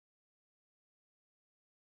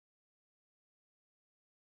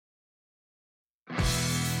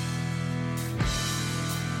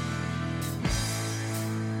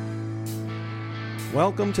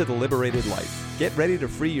Welcome to The Liberated Life. Get ready to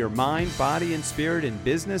free your mind, body, and spirit in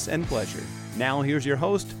business and pleasure. Now here's your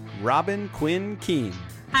host, Robin Quinn Keene.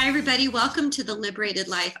 Hi, everybody. Welcome to The Liberated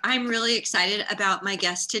Life. I'm really excited about my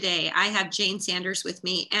guest today. I have Jane Sanders with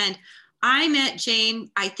me, and I met Jane,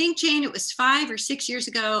 it was 5 or 6 years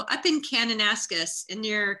ago up in Kananaskis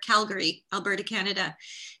near Calgary, Alberta, Canada.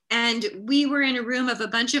 And we were in a room of a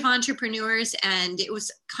bunch of entrepreneurs, and it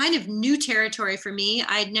was kind of new territory for me.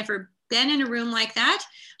 I'd never been in a room like that.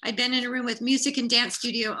 I'd been in a room with music and dance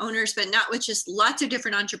studio owners, but not with just lots of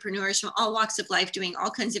different entrepreneurs from all walks of life doing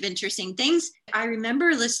all kinds of interesting things. I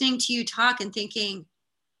remember listening to you talk and thinking,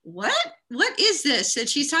 what is this that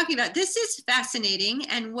she's talking about? This is fascinating.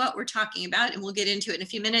 And what we're talking about, and we'll get into it in a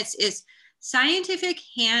few minutes, is scientific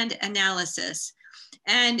hand analysis.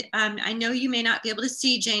 And I know you may not be able to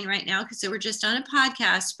see Jane right now because we're just on a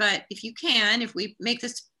podcast, but if you can, if we make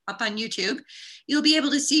this up on YouTube, you'll be able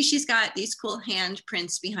to see she's got these cool hand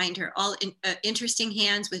prints behind her, all interesting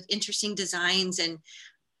hands with interesting designs. And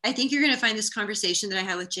I think you're going to find this conversation that I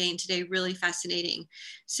had with Jane today really fascinating.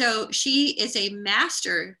 So she is a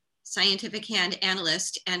master scientific hand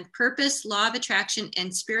analyst and purpose, law of attraction,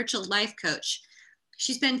 and spiritual life coach.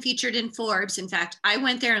 She's been featured in Forbes. In fact, I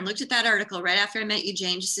went there and looked at that article right after I met you,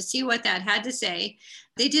 Jane, just to see what that had to say.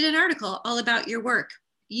 They did an article all about your work.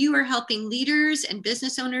 You are helping leaders and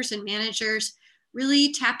business owners and managers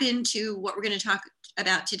really tap into what we're going to talk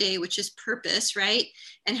about today, which is purpose, right?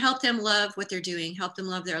 And help them love what they're doing, help them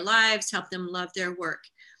love their lives, help them love their work.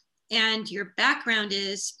 And your background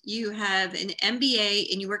is you have an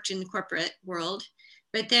MBA and you worked in the corporate world,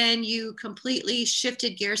 but then you completely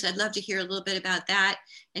shifted gears. I'd love to hear a little bit about that.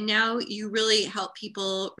 And now you really help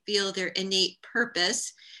people feel their innate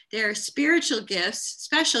purpose, their spiritual gifts,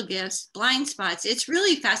 special gifts, blind spots. It's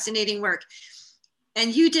really fascinating work.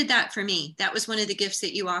 And you did that for me. That was one of the gifts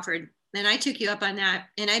that you offered. And I took you up on that.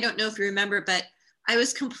 And I don't know if you remember, but I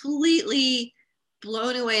was completely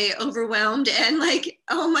blown away, overwhelmed, and like,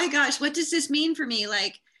 oh my gosh, what does this mean for me?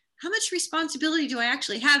 Like, how much responsibility do I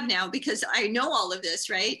actually have now? Because I know all of this,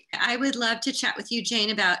 right? I would love to chat with you,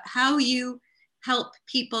 Jane, about how you help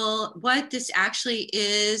people, what this actually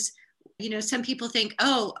is. You know, some people think,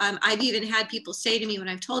 I've even had people say to me when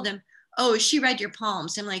I've told them, oh, she read your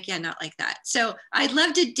palms. I'm like, yeah, not like that. So I'd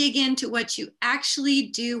love to dig into what you actually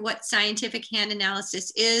do, what scientific hand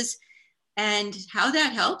analysis is, and how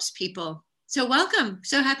that helps people. So welcome.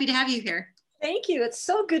 So happy to have you here. Thank you. It's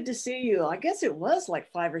so good to see you. I guess it was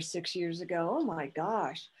like 5 or 6 years ago. Oh my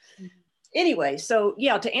gosh. Anyway, so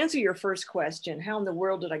yeah, to answer your first question, how in the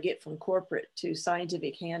world did I get from corporate to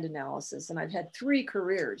scientific hand analysis? And I've had 3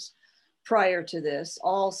 careers prior to this,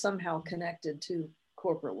 all somehow connected to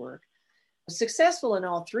corporate work. Successful in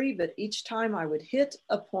all 3, but each time I would hit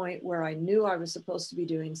a point where I knew I was supposed to be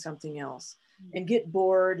doing something else and get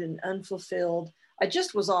bored and unfulfilled. I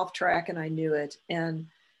just was off track and I knew it. And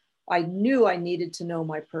I knew I needed to know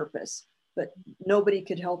my purpose, but nobody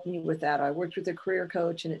could help me with that. I worked with a career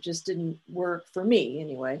coach and it just didn't work for me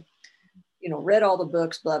anyway. You know, read all the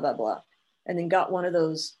books, blah, blah, blah. And then got one of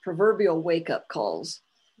those proverbial wake-up calls,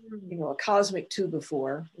 you know, a cosmic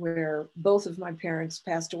 2-before, where both of my parents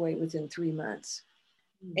passed away within 3 months.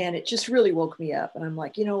 And it just really woke me up. And I'm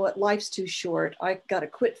like, you know what? Life's too short. I got to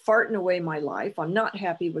quit farting away my life. I'm not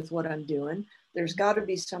happy with what I'm doing. There's got to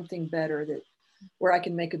be something better where I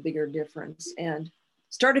can make a bigger difference. And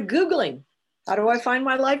started Googling, how do I find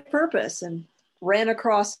my life purpose? And ran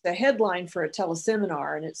across the headline for a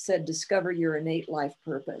teleseminar and it said, discover your innate life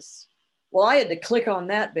purpose. Well, I had to click on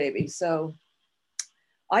that baby. So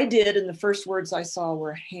I did. And the first words I saw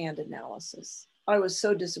were hand analysis. I was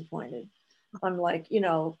so disappointed. I'm like, you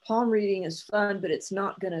know, palm reading is fun, but it's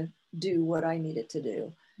not going to do what I need it to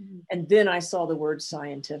do. And then I saw the word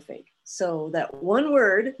scientific. So that one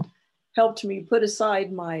word helped me put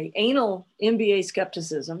aside my anal MBA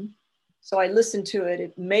skepticism. So I listened to it.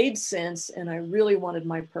 It made sense. And I really wanted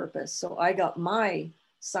my purpose. So I got my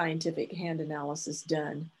scientific hand analysis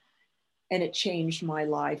done. And it changed my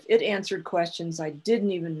life. It answered questions I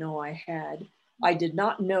didn't even know I had. I did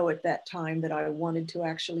not know at that time that I wanted to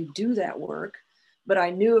actually do that work, but I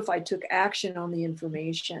knew if I took action on the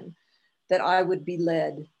information that I would be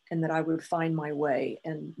led and that I would find my way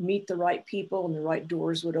and meet the right people and the right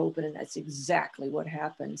doors would open. And that's exactly what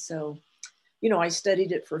happened. So, you know, I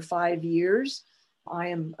studied it for 5 years. I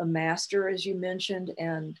am a master, as you mentioned,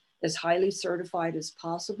 and as highly certified as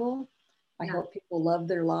possible. I help people love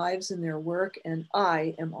their lives and their work, and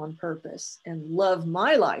I am on purpose and love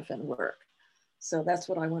my life and work. So that's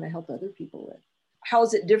what I want to help other people with. How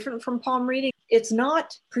is it different from palm reading? It's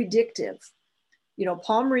not predictive. You know,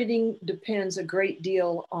 palm reading depends a great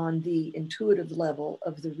deal on the intuitive level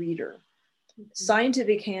of the reader.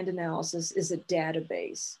 Scientific hand analysis is a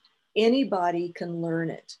database. Anybody can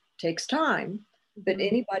learn it. Takes time, but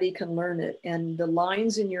anybody can learn it. And the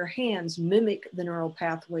lines in your hands mimic the neural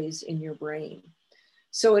pathways in your brain.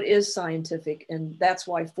 So it is scientific. And that's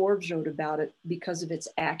why Forbes wrote about it, because of its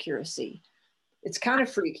accuracy. It's kind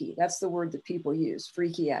of freaky. That's the word that people use,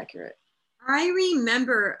 freaky accurate. I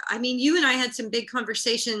remember, I mean, you and I had some big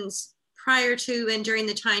conversations prior to and during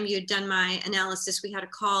the time you had done my analysis. We had a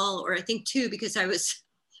call, or I think two, because I was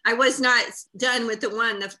not done with the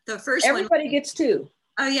one, the first one. Everybody gets two.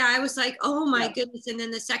 Oh yeah, I was like, oh my goodness. And then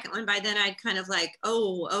the second one, by then I'd kind of like,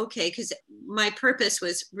 oh, okay. Because my purpose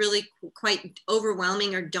was really quite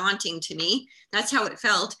overwhelming or daunting to me. That's how it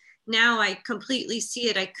felt. Now I completely see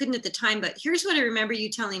it. I couldn't at the time, but here's what I remember you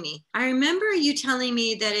telling me. I remember you telling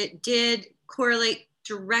me that it did correlate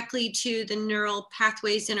directly to the neural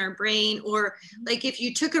pathways in our brain, or like if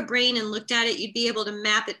you took a brain and looked at it, you'd be able to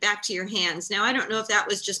map it back to your hands. Now, I don't know if that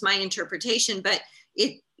was just my interpretation, but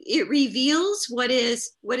it reveals what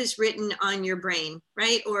is written on your brain,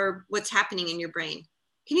 right? Or what's happening in your brain.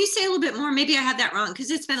 Can you say a little bit more? Maybe I had that wrong,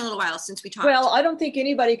 because it's been a little while since we talked. Well, I don't think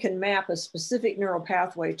anybody can map a specific neural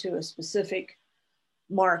pathway to a specific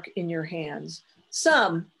mark in your hands.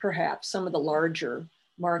 Some, perhaps, some of the larger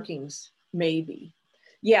markings, maybe.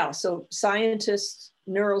 Yeah, so scientists,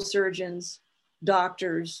 neurosurgeons,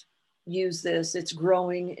 doctors use this. It's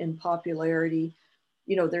growing in popularity.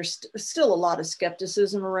 You know, there's still a lot of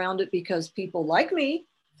skepticism around it, because people like me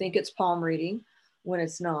think it's palm reading when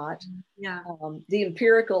it's not. Yeah. The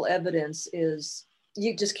empirical evidence is,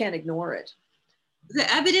 you just can't ignore it. The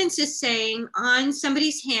evidence is saying on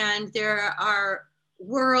somebody's hand, there are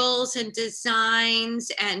whorls and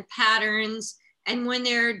designs and patterns. And when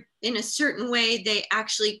they're in a certain way, they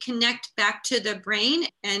actually connect back to the brain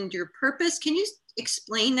and your purpose. Can you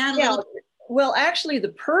explain that a little? Well, actually, the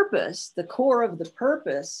purpose, the core of the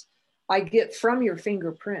purpose, I get from your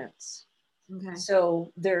fingerprints. Okay.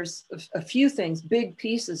 So there's a few things, big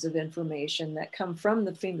pieces of information that come from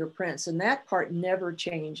the fingerprints, and that part never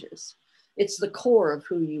changes. It's the core of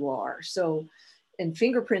who you are. So, and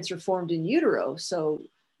fingerprints are formed in utero. So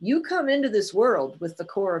you come into this world with the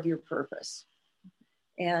core of your purpose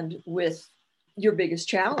and with your biggest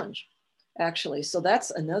challenge, actually. So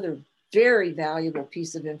that's another very valuable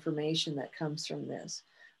piece of information that comes from this.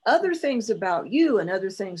 Other things about you and other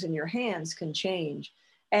things in your hands can change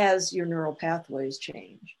as your neural pathways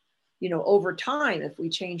change. You know, over time, if we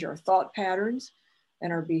change our thought patterns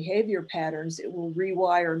and our behavior patterns, it will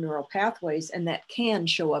rewire neural pathways, and that can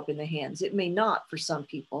show up in the hands. It may not for some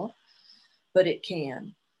people, but it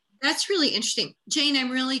can. That's really interesting. Jane,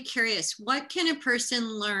 I'm really curious. What can a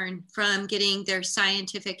person learn from getting their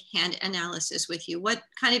scientific hand analysis with you? What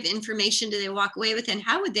kind of information do they walk away with, and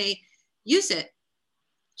how would they use it?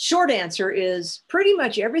 Short answer is pretty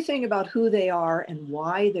much everything about who they are and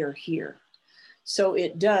why they're here. So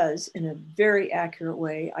it does, in a very accurate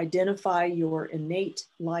way, identify your innate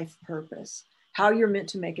life purpose, how you're meant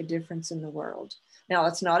to make a difference in the world. Now,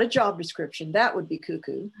 it's not a job description, that would be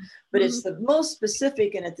cuckoo, but it's the most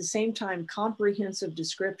specific and at the same time comprehensive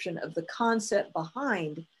description of the concept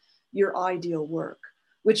behind your ideal work,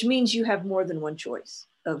 which means you have more than one choice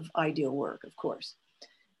of ideal work, of course.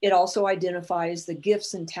 It also identifies the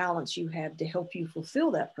gifts and talents you have to help you fulfill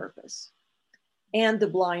that purpose, and the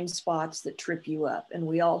blind spots that trip you up. And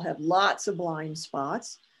we all have lots of blind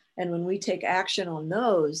spots. And when we take action on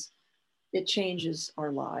those, it changes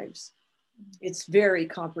our lives. It's very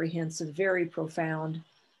comprehensive, very profound.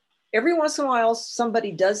 Every once in a while,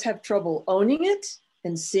 somebody does have trouble owning it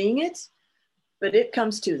and seeing it, but it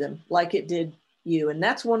comes to them like it did you. And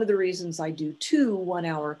that's one of the reasons I do 2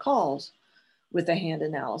 one-hour calls with a hand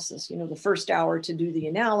analysis. You know, the first hour to do the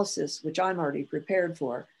analysis, which I'm already prepared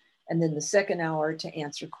for, and then the second hour to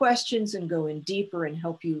answer questions and go in deeper and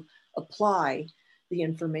help you apply the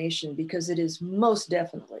information, because it is most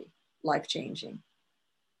definitely life-changing.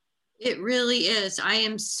 It really is. I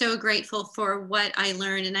am so grateful for what I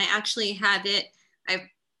learned, and I actually have it.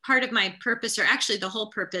 Part of my purpose, or actually the whole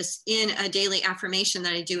purpose, in a daily affirmation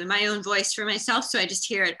that I do in my own voice for myself. So I just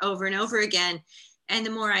hear it over and over again. And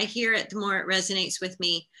the more I hear it, the more it resonates with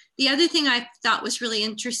me. The other thing I thought was really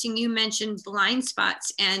interesting, you mentioned blind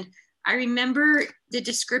spots. And I remember the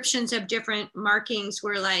descriptions of different markings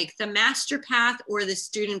were like the master path or the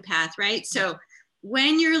student path, right? So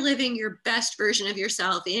when you're living your best version of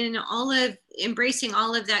yourself, in all of embracing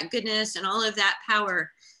all of that goodness and all of that power,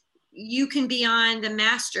 you can be on the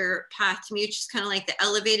master path, to me, which is kind of like the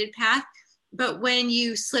elevated path. But when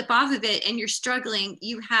you slip off of it and you're struggling,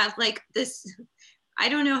 you have like this I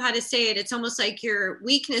don't know how to say it. It's almost like your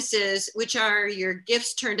weaknesses, which are your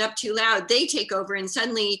gifts turned up too loud, they take over, and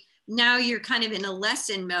suddenly now you're kind of in a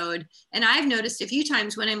lesson mode. And I've noticed a few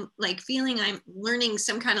times when I'm like feeling I'm learning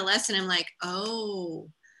some kind of lesson, I'm like, oh,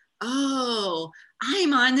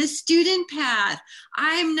 I'm on the student path.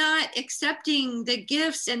 I'm not accepting the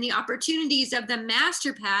gifts and the opportunities of the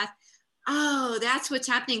master path. Oh, that's what's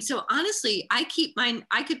happening. So honestly, I keep mine.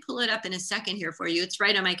 I could pull it up in a second here for you. It's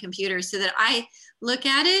right on my computer so that I look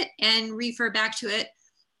at it and refer back to it.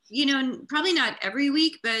 You know, probably not every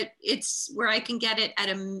week, but it's where I can get it at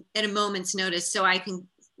a moment's notice, so I can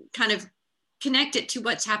kind of connect it to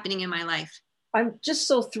what's happening in my life. I'm just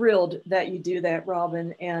so thrilled that you do that,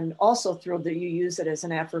 Robin, and also thrilled that you use it as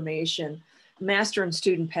an affirmation. Master and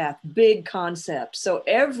student path, big concept. So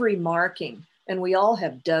every marking, and we all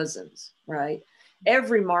have dozens, right?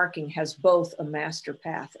 Every marking has both a master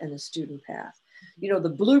path and a student path. You know, the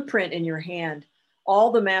blueprint in your hand,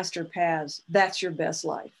 all the master paths, that's your best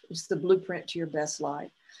life. It's the blueprint to your best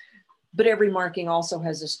life. But every marking also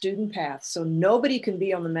has a student path. So nobody can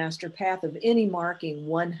be on the master path of any marking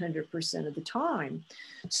 100% of the time.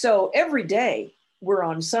 So every day we're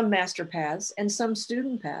on some master paths and some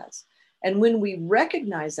student paths. And when we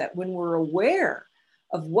recognize that, when we're aware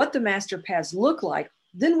of what the master paths look like,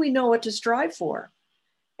 then we know what to strive for.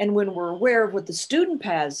 And when we're aware of what the student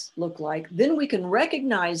paths look like, then we can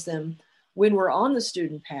recognize them when we're on the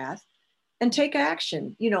student path and take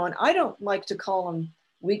action. You know, and I don't like to call them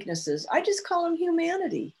weaknesses. I just call them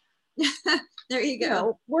humanity. There you go. You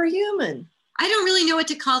know, we're human. I don't really know what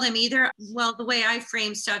to call them either. Well, the way I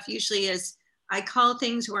frame stuff usually is I call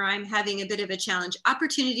things where I'm having a bit of a challenge,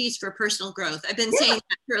 opportunities for personal growth. I've been saying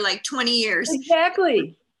that for like 20 years.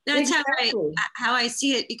 Exactly. That's exactly. how I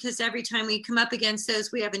see it, because every time we come up against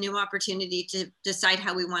those, we have a new opportunity to decide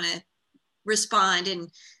how we want to respond and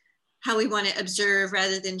how we want to observe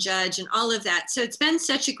rather than judge and all of that. So it's been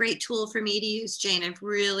such a great tool for me to use, Jane. I've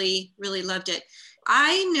really, really loved it.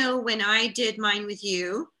 I know when I did mine with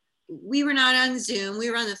you, we were not on Zoom. We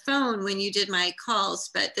were on the phone when you did my calls,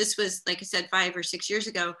 but this was, like I said, 5 or 6 years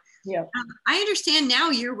ago. Yeah. I understand now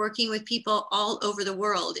you're working with people all over the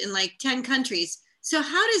world in like 10 countries. So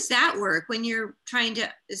how does that work when you're trying to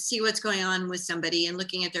see what's going on with somebody and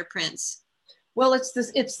looking at their prints? Well, it's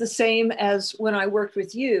the same as when I worked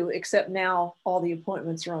with you, except now all the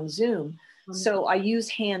appointments are on Zoom. Mm-hmm. So I use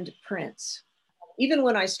hand prints. Even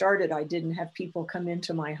when I started, I didn't have people come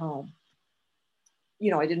into my home.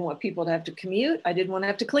 You know, I didn't want people to have to commute. I didn't want to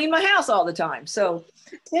have to clean my house all the time. So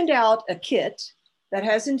send out a kit that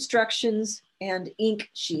has instructions and ink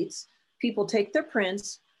sheets. People take their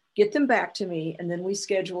prints, get them back to me, and then we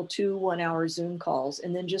schedule 2 one-hour Zoom calls.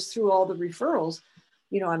 And then just through all the referrals,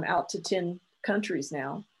 you know, I'm out to 10 countries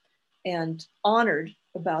now and honored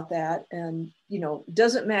about that. And, you know,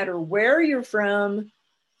 doesn't matter where you're from,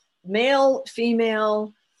 male,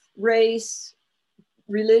 female, race,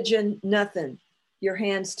 religion, nothing. Your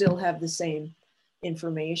hands still have the same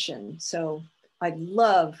information. So I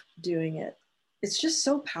love doing it. It's just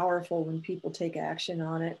so powerful when people take action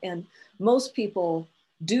on it. And most people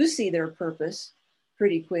do see their purpose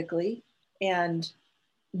pretty quickly and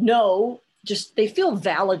know, just they feel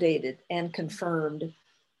validated and confirmed.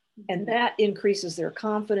 And that increases their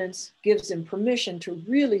confidence, gives them permission to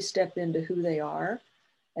really step into who they are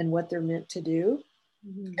and what they're meant to do.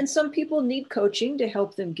 Mm-hmm. And some people need coaching to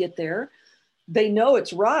help them get there. They know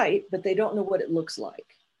it's right, but they don't know what it looks like.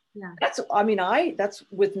 Yeah. That's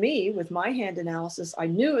with me, with my hand analysis, I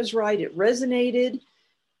knew it was right. It resonated,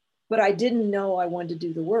 but I didn't know I wanted to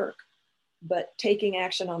do the work. But taking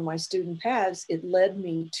action on my student paths, it led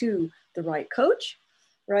me to the right coach,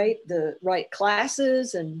 right? The right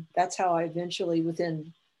classes. And that's how I eventually,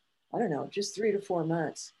 within, I don't know, just 3 to 4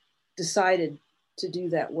 months, decided to do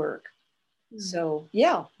that work. Mm-hmm. So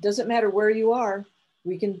yeah, doesn't matter where you are,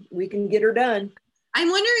 we can get her done. I'm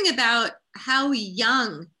wondering about how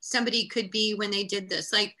young somebody could be when they did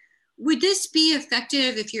this. Like, would this be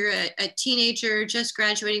effective if you're a teenager just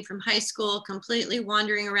graduating from high school, completely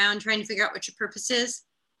wandering around trying to figure out what your purpose is?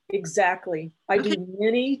 Exactly. I do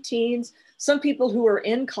many teens, some people who are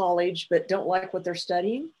in college but don't like what they're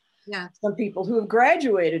studying. Yeah. Some people who have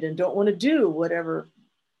graduated and don't want to do whatever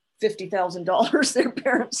 $50,000 their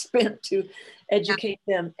parents spent to educate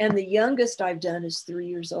them. And the youngest I've done is 3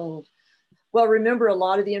 years old. Well, remember, a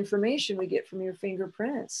lot of the information we get from your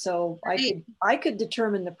fingerprints. So right. I could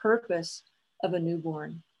determine the purpose of a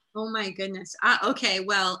newborn. Oh my goodness. Okay.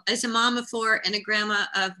 Well, as a mom of 4 and a grandma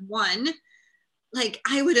of 1, like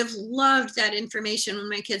I would have loved that information when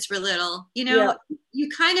my kids were little. You know, you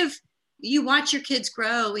kind of, you watch your kids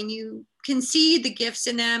grow and you can see the gifts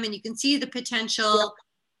in them and you can see the potential,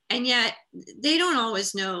 and yet they don't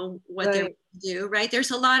always know what they want to do, right?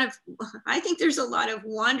 I think there's a lot of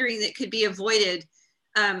wandering that could be avoided.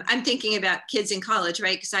 I'm thinking about kids in college,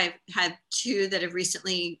 right? Because I've had two that have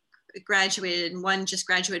recently graduated and one just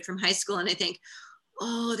graduated from high school. And I think,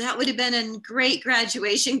 oh, that would have been a great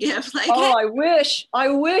graduation gift. Like, oh, I wish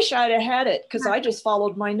I'd have had it, because I just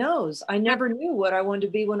followed my nose. I never knew what I wanted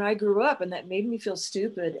to be when I grew up, and that made me feel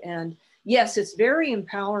stupid. And yes, it's very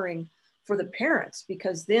empowering for the parents,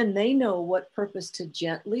 because then they know what purpose to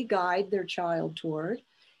gently guide their child toward,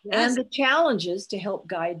 and the challenges to help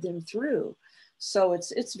guide them through. So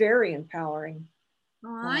it's very empowering.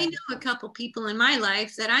 Well, I know a couple people in my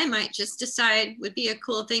life that I might just decide would be a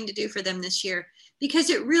cool thing to do for them this year, because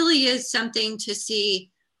it really is something to see,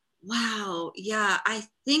 wow, yeah, I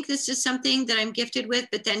think this is something that I'm gifted with,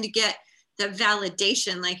 but then to get the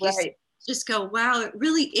validation, like you said, just go, wow, it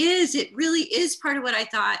really is part of what I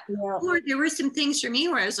thought. Yeah. Or there were some things for me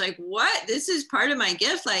where I was like, what? This is part of my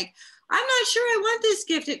gift. Like, I'm not sure I want this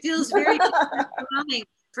gift. It feels very overwhelming.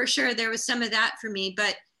 For sure, there was some of that for me,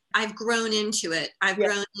 but I've grown into it. I've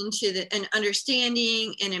grown into an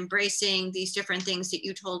understanding and embracing these different things that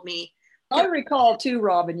you told me. I recall too,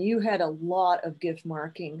 Robin, you had a lot of gift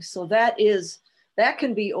marking. So that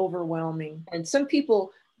can be overwhelming. And some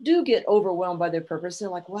people do get overwhelmed by their purpose. They're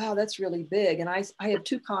like, wow, that's really big. And I have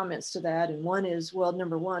two comments to that. And one is, well,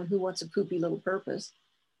 number one, who wants a poopy little purpose?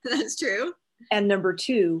 That's true. And number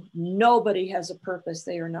two, nobody has a purpose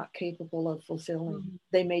they are not capable of fulfilling. Mm-hmm.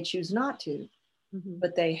 They may choose not to,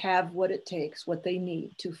 but they have what it takes, what they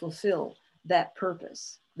need to fulfill that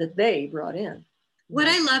purpose that they brought in. What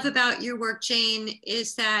I love about your work, Jane,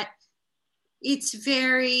 is that it's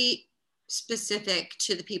very specific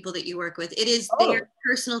to the people that you work with. It is their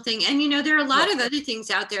personal thing. And, there are a lot of other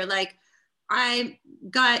things out there. Like, I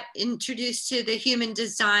got introduced to the human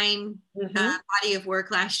design body of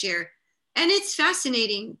work last year. And it's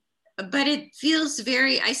fascinating, but I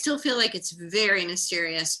still feel like it's very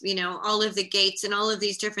mysterious, all of the gates and all of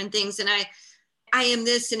these different things. And I am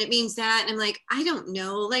this and it means that. And I'm like, I don't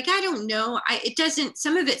know.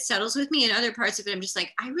 Some of it settles with me, and other parts of it, I'm just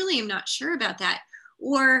like, I really am not sure about that.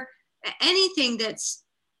 Or anything that's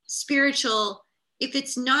spiritual, if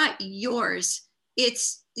it's not yours,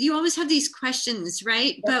 you always have these questions,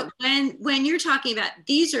 right? But when you're talking about,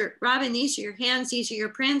 Robin, these are your hands, these are your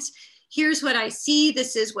prints, here's what I see,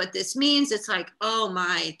 this is what this means. It's like, oh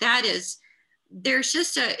my, it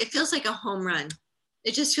feels like a home run.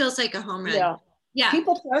 It just feels like a home run. Yeah.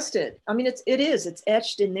 People trust it. I mean, it's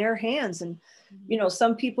etched in their hands. And,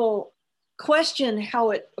 some people question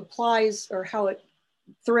how it applies or how it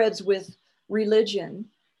threads with religion.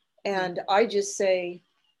 And I just say,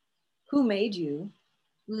 who made you?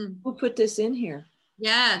 Who put this in here?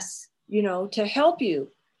 Yes. To help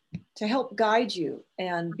you, to help guide you.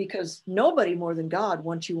 And because nobody more than God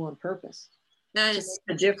wants you on purpose. That is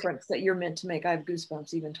the difference that you're meant to make. I have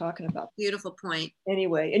goosebumps even talking about that. Beautiful point.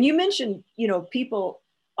 Anyway, and you mentioned, people,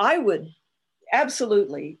 I would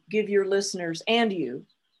absolutely give your listeners and you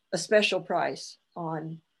a special price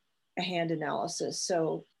on a hand analysis.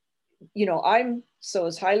 So, I'm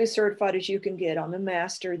as highly certified as you can get. I'm a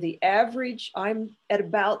master. I'm at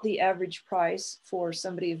about the average price for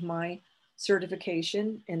somebody of my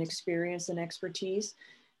certification and experience and expertise.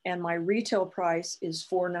 And my retail price is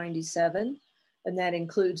 $497. And that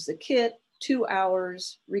includes the kit, 2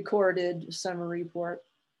 hours recorded summary report.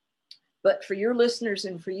 But for your listeners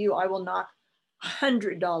and for you, I will knock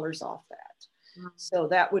 $100 off that. So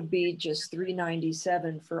that would be just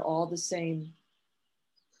 $397 for all the same.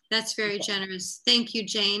 That's very generous. Thank you,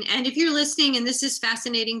 Jane. And if you're listening and this is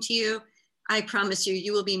fascinating to you, I promise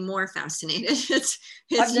you will be more fascinated.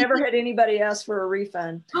 I've never had anybody ask for a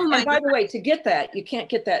refund. Oh and by the way, to get that, you can't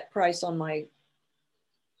get that price on my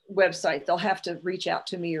website. They'll have to reach out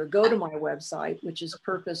to me or go to my website, which is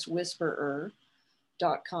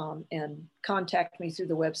purposewhisperer.com, and contact me through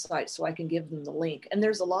the website so I can give them the link. And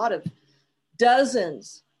there's a lot of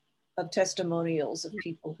dozens of testimonials of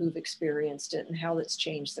people who've experienced it and how it's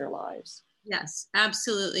changed their lives. Yes,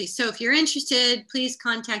 absolutely. So if you're interested, please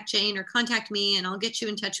contact Jane or contact me and I'll get you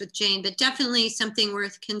in touch with Jane, but definitely something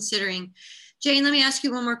worth considering. Jane, let me ask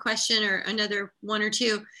you one more question, or another one or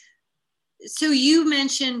two. So you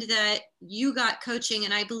mentioned that you got coaching,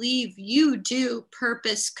 and I believe you do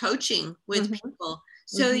purpose coaching with people.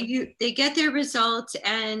 So they get their results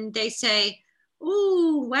and they say,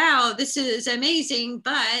 oh, wow, this is amazing,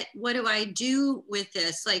 but what do I do with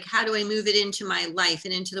this? Like, how do I move it into my life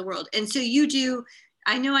and into the world? And so you do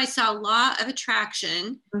I know I saw law of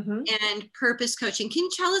attraction and purpose coaching. Can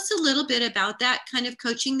you tell us a little bit about that kind of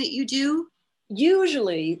coaching that you do?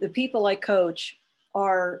 Usually the people I coach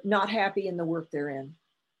are not happy in the work they're in,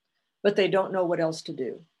 but they don't know what else to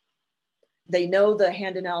do. They know the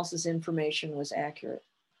hand analysis information was accurate,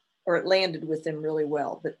 or it landed with them really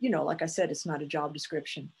well. But, like I said, it's not a job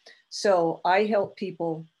description. So I help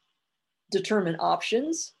people determine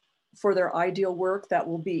options for their ideal work that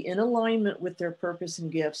will be in alignment with their purpose and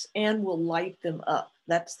gifts and will light them up.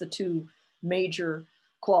 That's the two major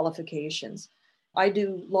qualifications. I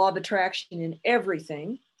do law of attraction in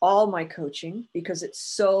everything, all my coaching, because it's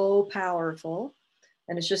so powerful.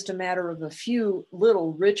 And it's just a matter of a few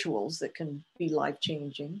little rituals that can be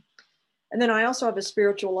life-changing. And then I also have a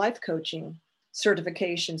spiritual life coaching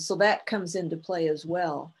certification. So that comes into play as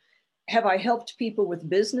well. Have I helped people with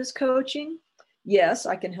business coaching? Yes,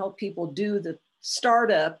 I can help people do the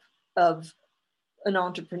startup of an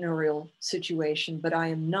entrepreneurial situation, but I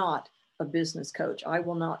am not a business coach. I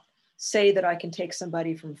will not say that I can take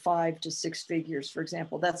somebody from 5 to 6 figures, for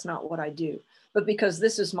example. That's not what I do. But because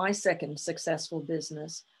this is my second successful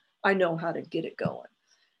business, I know how to get it going.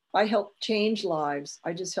 I help change lives.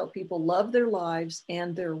 I just help people love their lives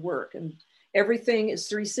and their work. And everything is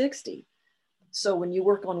 360. So when you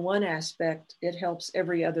work on one aspect, it helps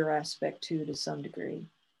every other aspect too, to some degree.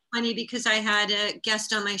 Funny, because I had a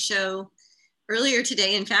guest on my show earlier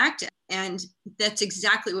today, in fact, and that's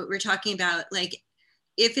exactly what we're talking about. Like,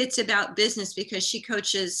 if it's about business, because she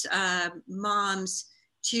coaches moms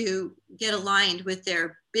to get aligned with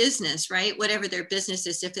their business, right? Whatever their business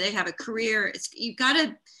is, if they have a career, you've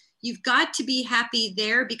got to be happy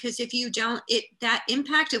there, because if you don't, that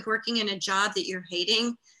impact of working in a job that you're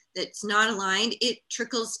hating, that's not aligned, it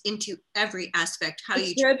trickles into every aspect.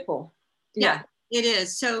 It's dreadful. Yeah, it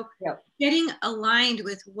is. So getting aligned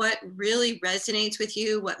with what really resonates with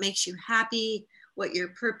you, what makes you happy, what your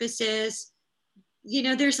purpose is,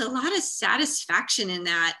 there's a lot of satisfaction in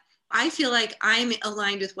that. I feel like I'm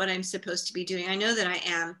aligned with what I'm supposed to be doing. I know that I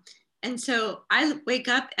am. And so I wake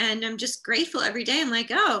up and I'm just grateful every day. I'm like,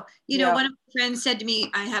 one of my friends said to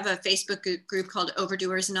me, I have a Facebook group called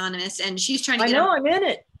Overdoers Anonymous, and she's trying to get I'm in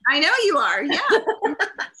it. I know you are. Yeah.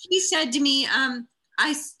 She said to me,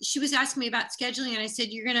 she was asking me about scheduling, and I said,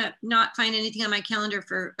 you're going to not find anything on my calendar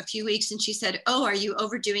for a few weeks. And she said, oh, are you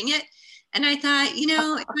overdoing it? And I thought,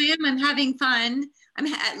 if I am, I'm having fun.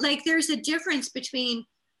 There's a difference between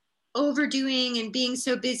overdoing and being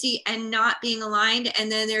so busy and not being aligned. And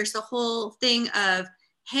then there's the whole thing of,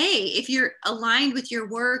 hey, if you're aligned with your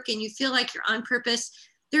work and you feel like you're on purpose,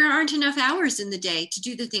 there aren't enough hours in the day to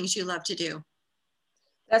do the things you love to do.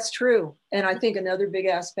 That's true. And I think another big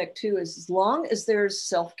aspect too is, as long as there's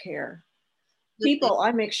self-care,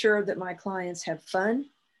 I make sure that my clients have fun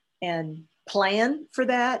and plan for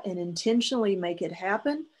that and intentionally make it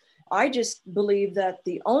happen. I just believe that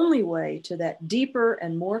the only way to that deeper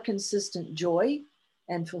and more consistent joy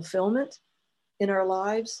and fulfillment in our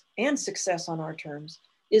lives and success on our terms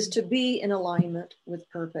is to be in alignment with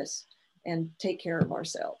purpose and take care of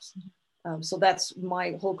ourselves. So that's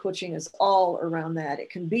my whole coaching is all around that.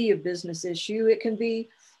 It can be a business issue. It can be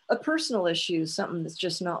a personal issue, something that's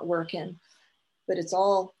just not working, but it's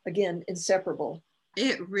all, again, inseparable.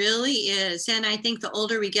 It really is. And I think the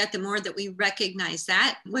older we get, the more that we recognize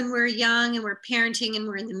that. When we're young and we're parenting and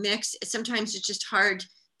we're in the mix, sometimes it's just hard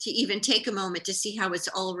to even take a moment to see how it's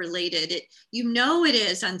all related. It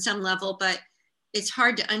is on some level, but it's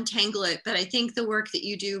hard to untangle it. But I think the work that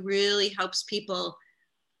you do really helps people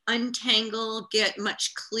untangle, get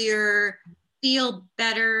much clearer, feel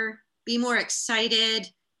better, be more excited,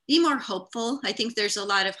 be more hopeful. I think there's a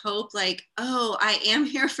lot of hope, like, oh, I am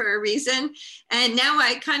here for a reason. And now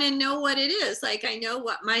I kind of know what it is. Like, I know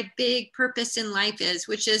what my big purpose in life is,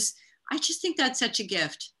 which is, I just think that's such a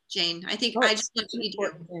gift, Jane. I think I just love what you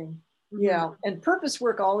do. Mm-hmm. Yeah. And purpose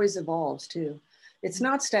work always evolves too. It's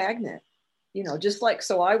not stagnant, just like,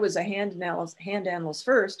 so I was a hand analyst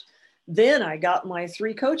first. Then I got my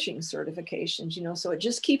 3 coaching certifications, so it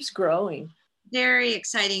just keeps growing. Very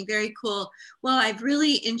exciting. Very cool. Well, I've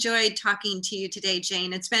really enjoyed talking to you today,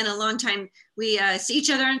 Jane. It's been a long time. We see each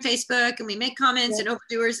other on Facebook and we make comments and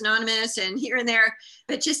Overdoers Anonymous and here and there,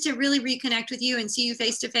 but just to really reconnect with you and see you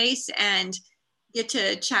face to face and get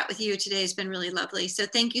to chat with you today has been really lovely. So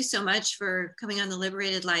thank you so much for coming on The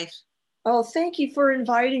Liberated Life. Oh, thank you for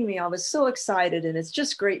inviting me. I was so excited, and it's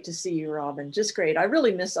just great to see you, Robin. Just great. I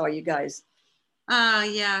really miss all you guys.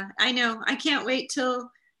 Yeah, I know. I can't wait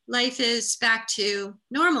till life is back to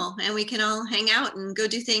normal and we can all hang out and go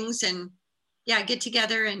do things and get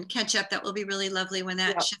together and catch up. That will be really lovely when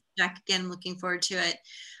that shifts back again. Looking forward to it.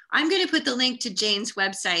 I'm going to put the link to Jane's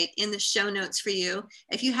website in the show notes for you.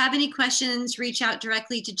 If you have any questions, reach out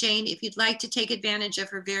directly to Jane. If you'd like to take advantage of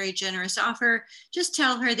her very generous offer, just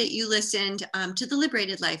tell her that you listened to The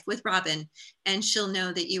Liberated Life with Robin, and she'll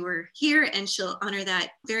know that you were here, and she'll honor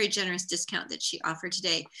that very generous discount that she offered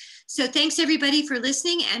today. So thanks everybody for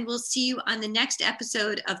listening, and we'll see you on the next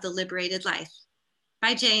episode of The Liberated Life.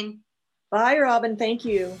 Bye, Jane. Bye, Robin. Thank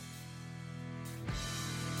you.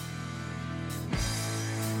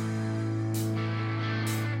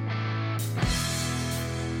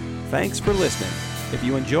 Thanks for listening. If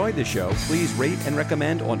you enjoyed the show, please rate and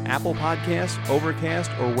recommend on Apple Podcasts, Overcast,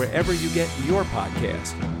 or wherever you get your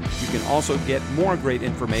podcast. You can also get more great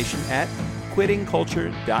information at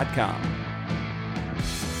quittingculture.com.